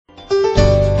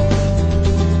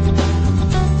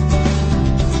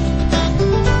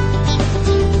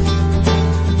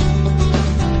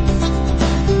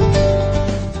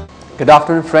Good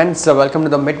afternoon, friends. Welcome to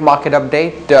the mid-market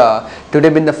update. Today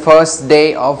being the first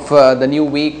day of the new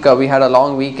week. We had a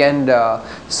long weekend.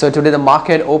 So today the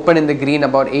market opened in the green,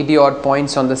 about 80 odd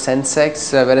points on the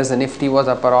Sensex, whereas the Nifty was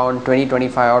up around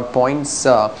 20-25 odd points.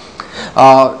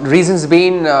 Reasons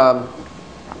being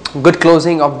good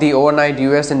closing of the overnight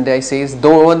US indices,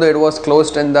 though even though it was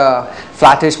closed in the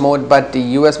flattish mode, but the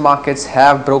US markets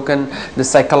have broken the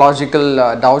psychological.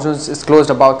 Dow Jones is closed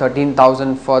about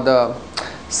 13,000 for the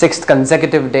sixth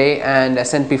consecutive day, and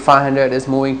S&P 500 is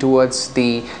moving towards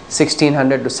the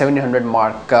 1600 to 1700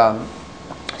 mark.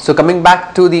 So coming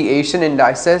back to the Asian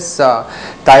indices,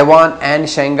 Taiwan and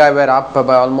Shanghai were up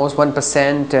by almost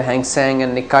 1%, Hang Seng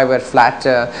and Nikkei were flat,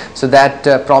 so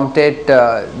that prompted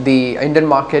the Indian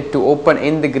market to open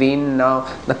in the green. Now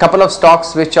the couple of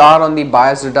stocks which are on the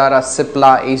buyer's radar are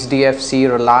Cipla, HDFC,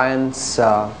 Reliance,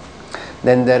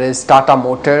 then there is Tata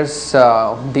Motors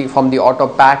from the auto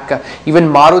pack. Even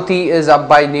Maruti is up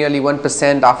by nearly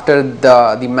 1% after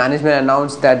the management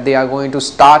announced that they are going to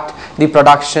start the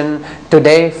production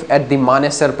today at the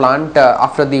Manesar plant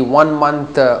after the 1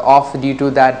 month off due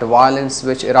to that violence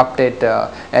which erupted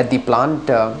at the plant.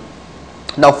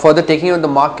 Now further taking on the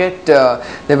market,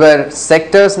 there were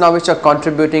sectors now which are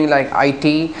contributing, like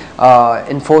IT.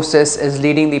 Infosys is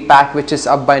leading the pack, which is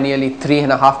up by nearly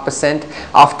 3.5%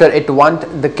 after it won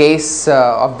the case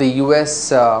of the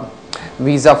US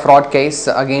visa fraud case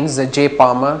against J.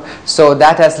 Palmer. So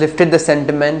that has lifted the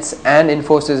sentiments, and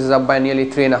Infosys is up by nearly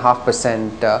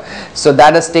 3.5%. So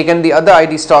that has taken the other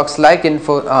IT stocks like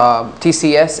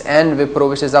TCS and Wipro,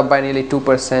 which is up by nearly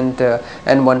 2%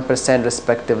 and 1%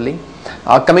 respectively.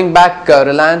 Coming back,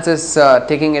 Reliance is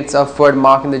taking its upward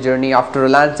mark in the journey after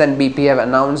Reliance and BP have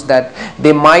announced that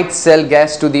they might sell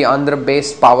gas to the Andhra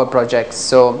based power projects.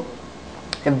 So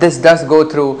if this does go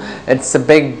through, it's a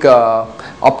big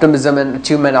optimism and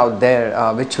achievement out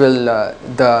there, which will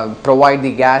provide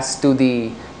the gas to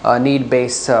the need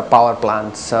based power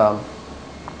plants.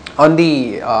 On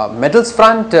the metals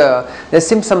front, there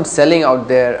seems some selling out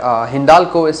there.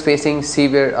 Hindalco is facing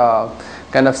severe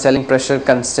kind of selling pressure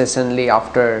consistently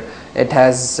after it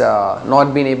has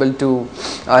not been able to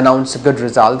announce good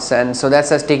results, and so that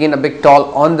has taken a big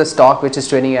toll on the stock, which is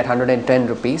trading at 110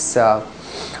 rupees.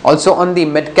 Also on the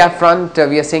mid cap front,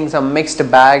 we are seeing some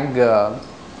mixed bag.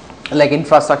 Like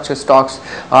infrastructure stocks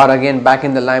are again back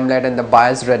in the limelight and the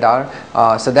buyer's radar,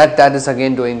 so that is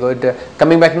again doing good.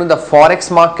 Coming back to the forex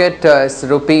market,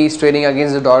 rupee is trading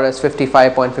against the dollar as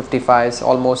 55.55, is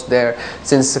almost there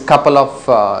since a couple of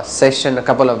a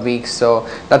couple of weeks, so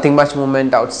nothing much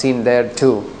movement out seen there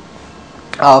too.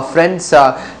 Friends,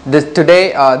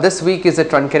 this week is a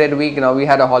truncated week. Now we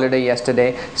had a holiday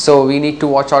yesterday, so we need to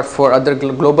watch out for other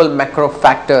global macro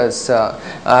factors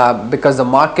because the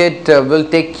market will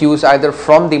take cues either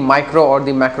from the micro or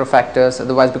the macro factors.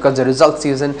 Otherwise, because the result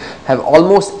season have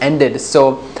almost ended,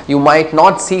 so you might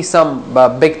not see some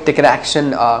big ticket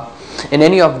action in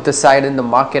any of the side in the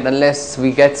market unless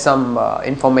we get some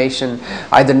information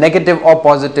either negative or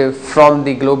positive from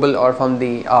the global or from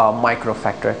the micro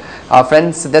factor.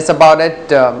 Friends, that's about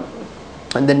it.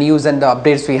 And the news and the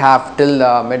updates we have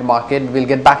till mid market. We'll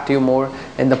get back to you more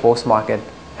in the post market.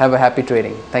 Have a happy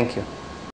trading. Thank you.